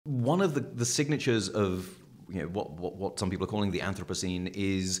One of the signatures of what some people are calling the Anthropocene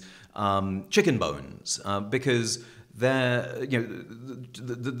is chicken bones, because the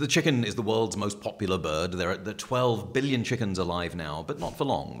chicken is the world's most popular bird. There are 12 billion chickens alive now, but not for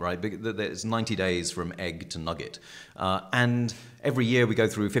long, right? There's 90 days from egg to nugget. And every year we go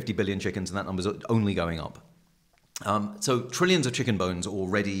through 50 billion chickens, and that number's only going up. So trillions of chicken bones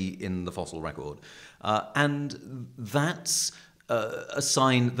already in the fossil record. And that's a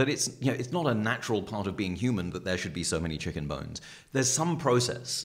sign that it's not a natural part of being human that there should be so many chicken bones. There's some process